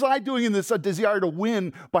Wheaton? What was I doing in this desire to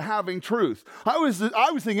win by having truth? I was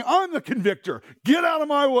thinking, I'm the convictor. Get out of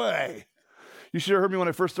my way. You should have heard me when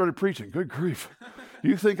I first started preaching. Good grief.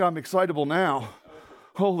 You think I'm excitable now.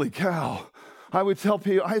 Holy cow. I would tell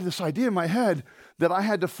people, I had this idea in my head that I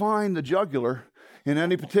had to find the jugular in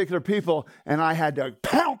any particular people, and I had to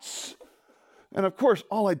pounce. And of course,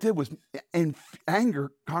 all I did was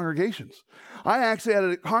anger congregations. I actually had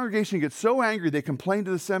a congregation get so angry they complained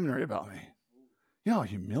to the seminary about me. You know how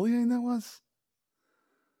humiliating that was?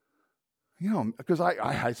 You know, because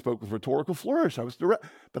I spoke with rhetorical flourish. I was direct,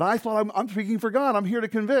 but I thought I'm speaking for God. I'm here to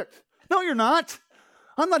convict. No, you're not.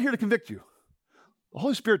 I'm not here to convict you. The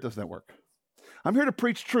Holy Spirit does that work. I'm here to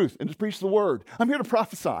preach truth and to preach the word. I'm here to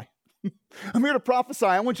prophesy. I'm here to prophesy.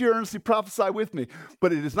 I want you to earnestly prophesy with me.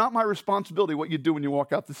 But it is not my responsibility what you do when you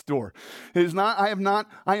walk out this door. It is not, I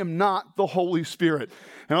am not the Holy Spirit.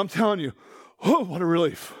 And I'm telling you, oh, what a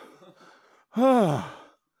relief. But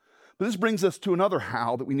this brings us to another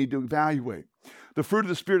how that we need to evaluate. The fruit of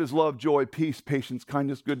the Spirit is love, joy, peace, patience,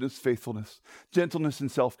 kindness, goodness, faithfulness, gentleness,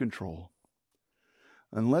 and self-control.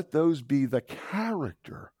 And let those be the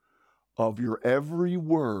character of your every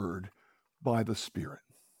word by the Spirit.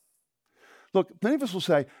 Look, many of us will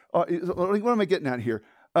say, what am I getting at here?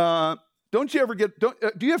 Do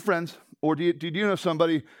you have friends, or do you know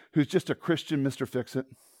somebody who's just a Christian Mr. Fix-It?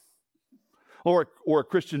 Or a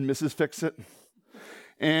Christian Mrs. Fix-It?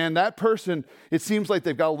 And that person, it seems like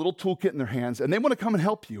they've got a little toolkit in their hands, and they want to come and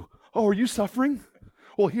help you. Oh, are you suffering?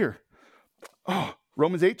 Well, here. Oh,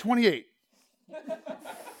 Romans 8:28.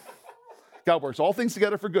 God works all things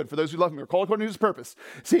together for good for those who love him, are called according to his purpose.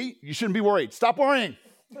 See, you shouldn't be worried. Stop worrying.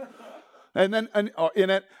 And then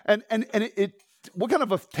what kind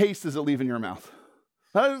of a taste does it leave in your mouth?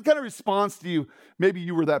 What kind of response do you, maybe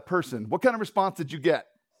you were that person. What kind of response did you get?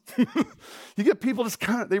 You get people just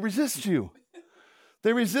they resist you.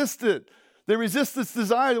 They resist it. They resist this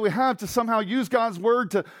desire that we have to somehow use God's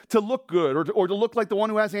word to look good or to look like the one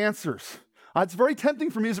who has answers. It's very tempting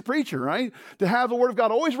for me as a preacher, right? To have the word of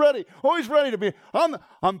God always ready to be,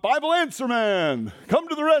 I'm Bible answer man. Come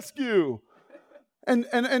to the rescue. And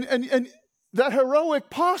that heroic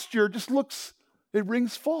posture just it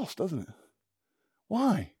rings false, doesn't it?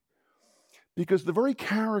 Why? Because the very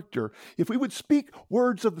character, if we would speak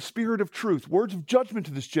words of the Spirit of truth, words of judgment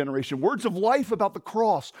to this generation, words of life about the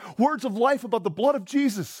cross, words of life about the blood of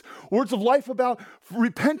Jesus, words of life about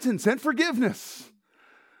repentance and forgiveness,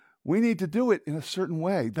 we need to do it in a certain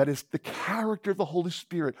way. That is, the character of the Holy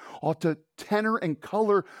Spirit ought to tenor and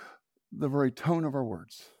color the very tone of our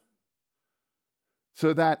words.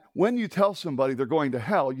 So that when you tell somebody they're going to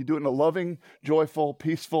hell, you do it in a loving, joyful,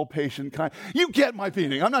 peaceful, patient kind. You get my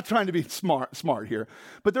meaning. I'm not trying to be smart here.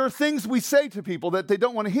 But there are things we say to people that they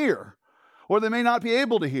don't want to hear, or they may not be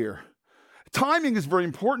able to hear. Timing is very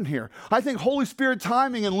important here. I think Holy Spirit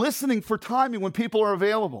timing and listening for timing when people are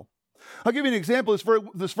available. I'll give you an example.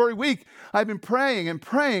 This very week, I've been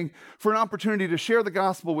praying for an opportunity to share the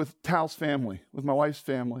gospel with Tal's family, with my wife's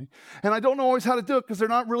family. And I don't know always how to do it because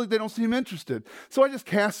they don't seem interested. So I just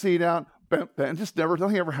cast seed out, and just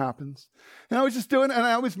nothing ever happens. And I was just doing it, and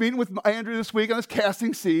I was meeting with Andrew this week, and I was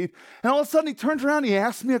casting seed. And all of a sudden, he turns around and he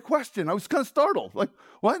asks me a question. I was kind of startled. Like,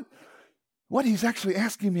 what? What? He's actually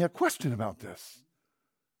asking me a question about this.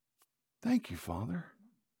 Thank you, Father.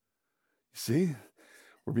 You see?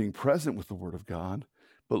 We're being present with the Word of God,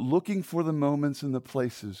 but looking for the moments and the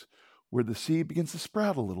places where the seed begins to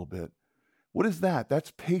sprout a little bit. What is that?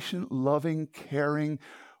 That's patient, loving, caring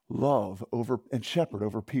love over and shepherd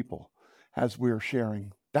over people as we're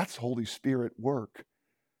sharing. That's Holy Spirit work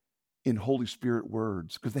in Holy Spirit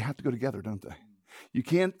words, because they have to go together, don't they? You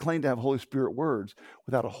can't claim to have Holy Spirit words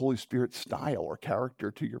without a Holy Spirit style or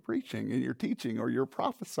character to your preaching and your teaching or your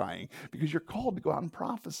prophesying, because you're called to go out and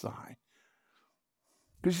prophesy.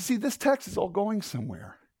 Because you see, this text is all going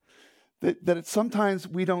somewhere that sometimes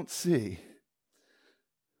we don't see.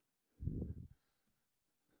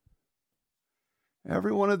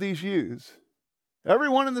 Every one of these every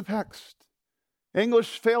one in the text,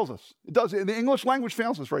 English fails us. It does. The English language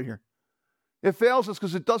fails us right here. It fails us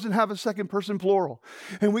because it doesn't have a second person plural.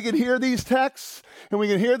 And we can hear these texts, and we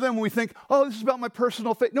can hear them, and we think, oh, this is about my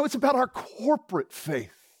personal faith. No, it's about our corporate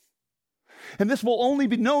faith. And this will only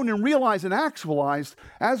be known and realized and actualized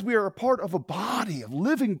as we are a part of a body, a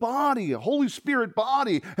living body, a Holy Spirit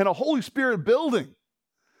body, and a Holy Spirit building.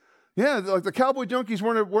 Yeah, like the cowboy junkies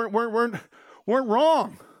weren't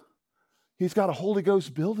wrong. He's got a Holy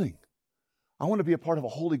Ghost building. I want to be a part of a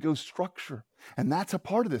Holy Ghost structure. And that's a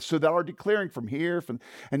part of this. So that our declaring from here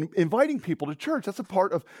and inviting people to church, that's a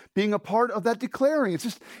part of being a part of that declaring.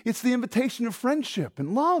 It's the invitation of friendship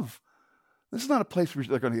and love. This is not a place where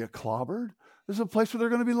they're going to get clobbered. This is a place where they're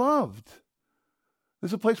going to be loved. This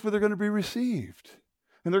is a place where they're going to be received.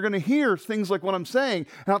 And they're going to hear things like what I'm saying.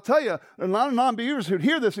 And I'll tell you, a lot of non-believers who'd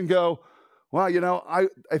hear this and go, wow,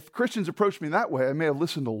 if Christians approached me that way, I may have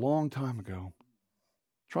listened a long time ago.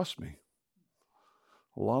 Trust me.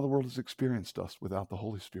 A lot of the world has experienced us without the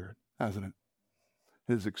Holy Spirit, hasn't it?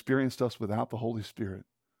 It has experienced us without the Holy Spirit.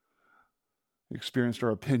 Experienced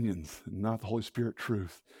our opinions and not the Holy Spirit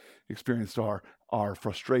truth. Experienced our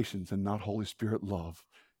frustrations and not Holy Spirit love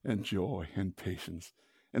and joy and patience.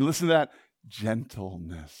 And listen to that,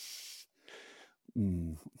 gentleness.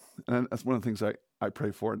 And that's one of the things I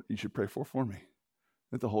pray for, and you should pray for me.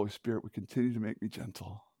 That the Holy Spirit would continue to make me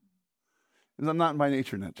gentle. Because I'm not by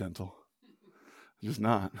nature not gentle. I'm just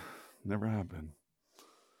not. Never have been.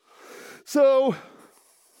 So,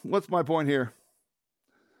 what's my point here?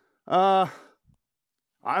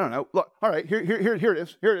 I don't know. Look, all right, here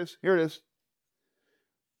it is.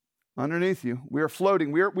 Underneath you, we are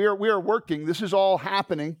floating. We are working. This is all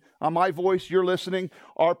happening. My voice, you're listening,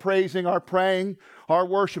 our praising, our praying, our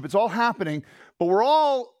worship. It's all happening, but we're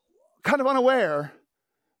all kind of unaware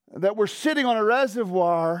that we're sitting on a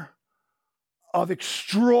reservoir of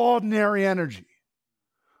extraordinary energy.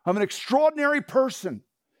 Of an extraordinary person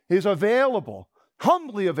is available,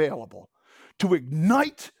 humbly available, to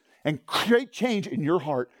ignite and create change in your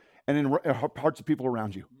heart and in hearts of people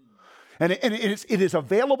around you. And it is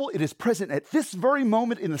available, it is present at this very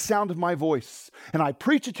moment in the sound of my voice. And I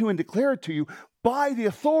preach it to you and declare it to you by the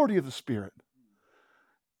authority of the Spirit.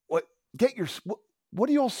 What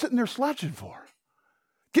are you all sitting there slouching for?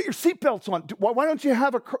 Get your seatbelts on. Why don't you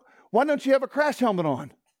have a crash helmet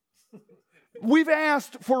on? We've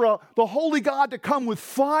asked for the holy God to come with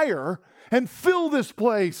fire and fill this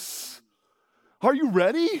place. Are you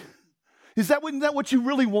ready? Isn't that what you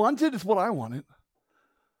really wanted? It's what I wanted.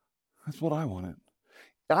 That's what I wanted.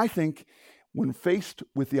 I think when faced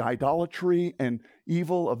with the idolatry and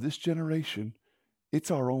evil of this generation, it's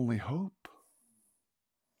our only hope.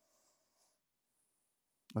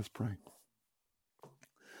 Let's pray.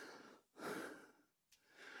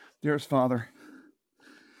 Dearest Father,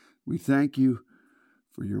 we thank you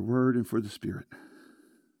for your word and for the Spirit.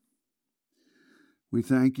 We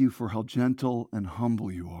thank you for how gentle and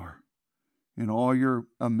humble you are in all your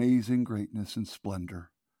amazing greatness and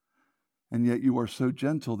splendor. And yet you are so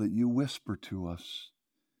gentle that you whisper to us,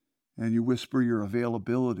 and you whisper your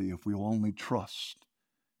availability if we will only trust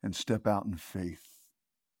and step out in faith.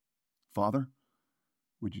 Father,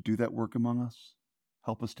 would you do that work among us?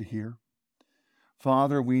 Help us to hear.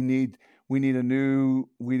 Father, we need a new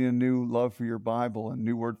love for your Bible and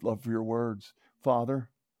new love for your words. Father,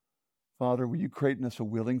 will you create in us a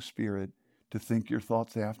willing spirit to think your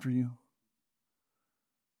thoughts after you?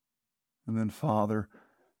 And then, Father,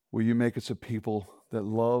 will you make us a people that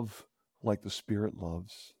love like the Spirit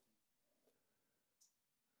loves?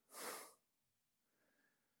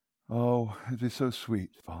 Oh, it'd be so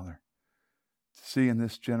sweet, Father, to see in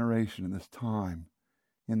this generation, in this time,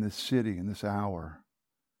 in this city, in this hour,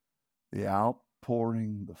 the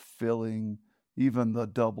outpouring, the filling, even the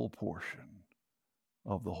double portion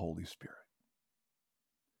of the Holy Spirit.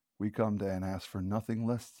 We come to and ask for nothing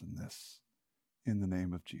less than this in the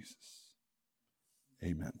name of Jesus.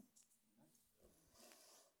 Amen.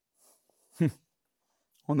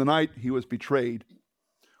 On the night he was betrayed,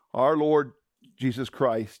 our Lord Jesus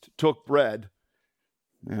Christ took bread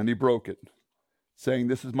and he broke it, saying,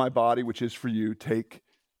 "This is my body, which is for you. Take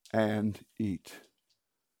and eat."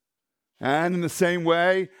 And in the same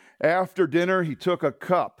way, after dinner, he took a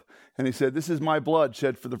cup and he said, "This is my blood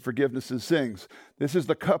shed for the forgiveness of sins. This is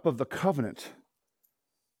the cup of the covenant.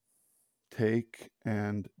 Take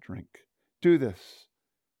and drink. Do this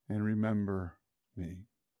and remember me."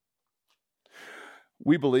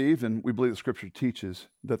 We believe, and we believe the Scripture teaches,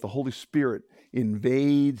 that the Holy Spirit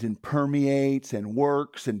invades and permeates and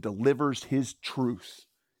works and delivers His truth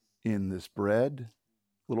in this bread,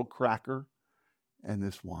 little cracker, and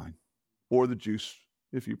this wine, or the juice,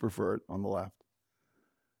 if you prefer it, on the left,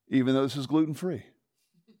 even though this is gluten-free.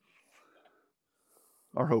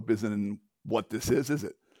 Our hope isn't in what this is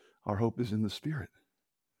it? Our hope is in the Spirit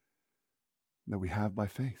that we have by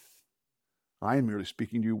faith. I am merely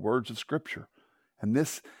speaking to you words of Scripture. And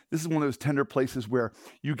this is one of those tender places where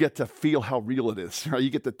you get to feel how real it is. Right?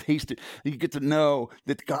 You get to taste it. You get to know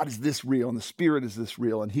that God is this real and the Spirit is this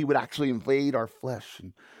real. And He would actually invade our flesh.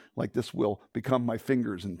 And like this will become my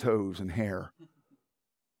fingers and toes and hair.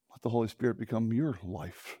 Let the Holy Spirit become your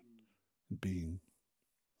life and being.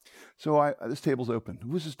 So this table's open.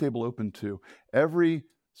 Who is this table open to? Every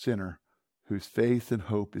sinner whose faith and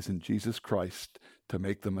hope is in Jesus Christ to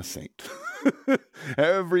make them a saint.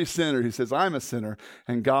 Every sinner who says, "I'm a sinner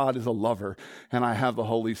and God is a lover and I have the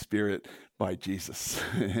Holy Spirit by Jesus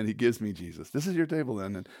and He gives me Jesus." This is your table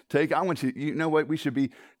then. And I want you know what? We should be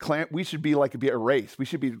like a race. We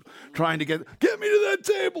should be trying to get me to that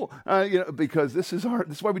table. Because this is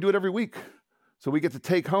why we do it every week. So we get to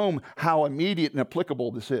take home how immediate and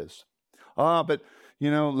applicable this is. But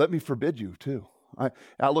let me forbid you too.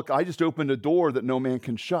 I just opened a door that no man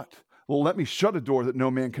can shut. Well, let me shut a door that no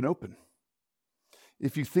man can open.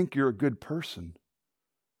 If you think you're a good person,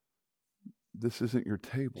 this isn't your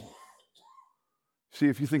table. See,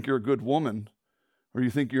 if you think you're a good woman, or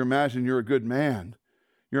you imagine you're a good man,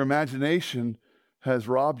 your imagination has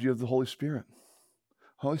robbed you of the Holy Spirit.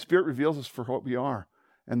 The Holy Spirit reveals us for what we are,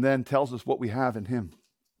 and then tells us what we have in Him.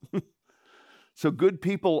 So good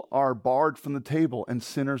people are barred from the table, and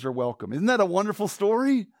sinners are welcome. Isn't that a wonderful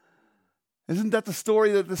story? Isn't that the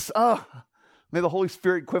story that may the Holy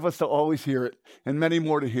Spirit equip us to always hear it, and many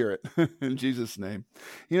more to hear it, in Jesus' name.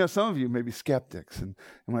 Some of you may be skeptics, and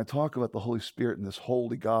when I talk about the Holy Spirit and this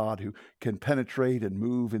holy God who can penetrate and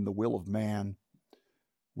move in the will of man,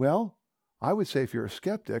 well, I would say if you're a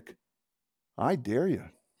skeptic, I dare you.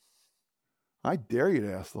 I dare you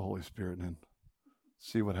to ask the Holy Spirit and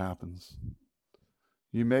see what happens.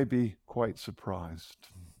 You may be quite surprised.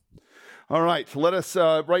 All right, so let us,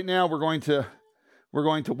 right now we're going to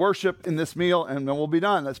worship in this meal, and then we'll be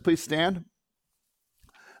done. Let's please stand.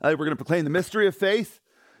 We're going to proclaim the mystery of faith,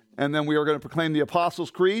 and then we are going to proclaim the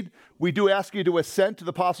Apostles' Creed. We do ask you to assent to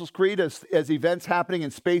the Apostles' Creed as events happening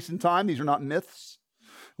in space and time. These are not myths.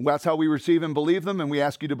 That's how we receive and believe them, and we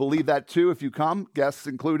ask you to believe that too if you come, guests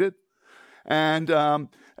included. And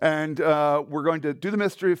we're going to do the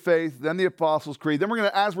mystery of faith, then the Apostles' Creed. Then we're going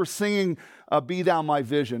to, as we're singing Be Thou My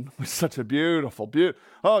Vision, which is such a beautiful.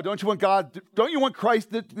 Oh, don't you want Christ,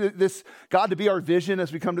 this God to be our vision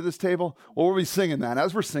as we come to this table? Well, we'll be singing that.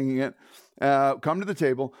 As we're singing it, come to the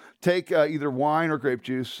table, take either wine or grape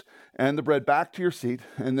juice and the bread back to your seat,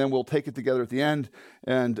 and then we'll take it together at the end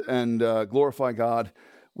and glorify God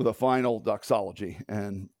with a final doxology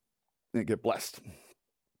and get blessed.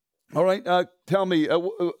 All right, tell me,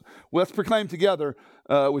 let's proclaim together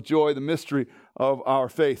with joy the mystery of our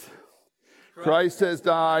faith. Christ has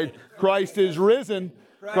died, Christ is risen,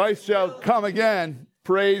 Christ shall come again,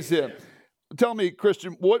 praise him. Tell me,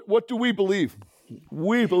 Christian, what do we believe?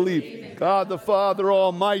 We believe God the Father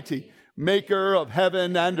Almighty, maker of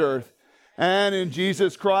heaven and earth, and in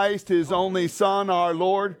Jesus Christ, his only Son, our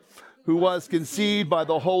Lord, who was conceived by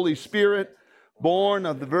the Holy Spirit, born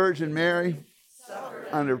of the Virgin Mary,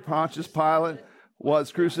 under Pontius Pilate,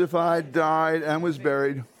 was crucified, died, and was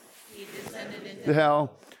buried. He descended into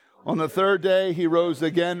hell. On the third day, he rose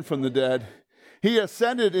again from the dead. He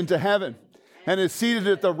ascended into heaven and is seated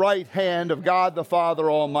at the right hand of God the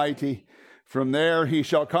Father Almighty. From there, he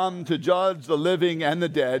shall come to judge the living and the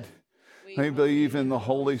dead. We believe in the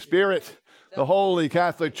Holy Spirit, the Holy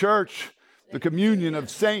Catholic Church, the communion of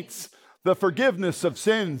saints, the forgiveness of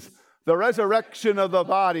sins, the resurrection of the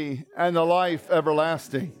body, and the life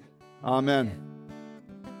everlasting. Amen.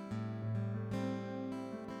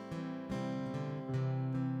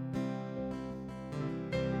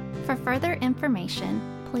 For further information,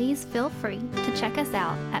 please feel free to check us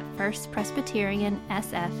out at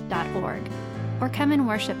firstpresbyteriansf.org or come and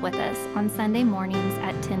worship with us on Sunday mornings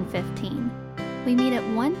at 10:15. We meet at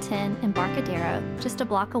 110 Embarcadero, just a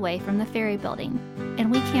block away from the Ferry Building, and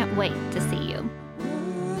we can't wait to see you.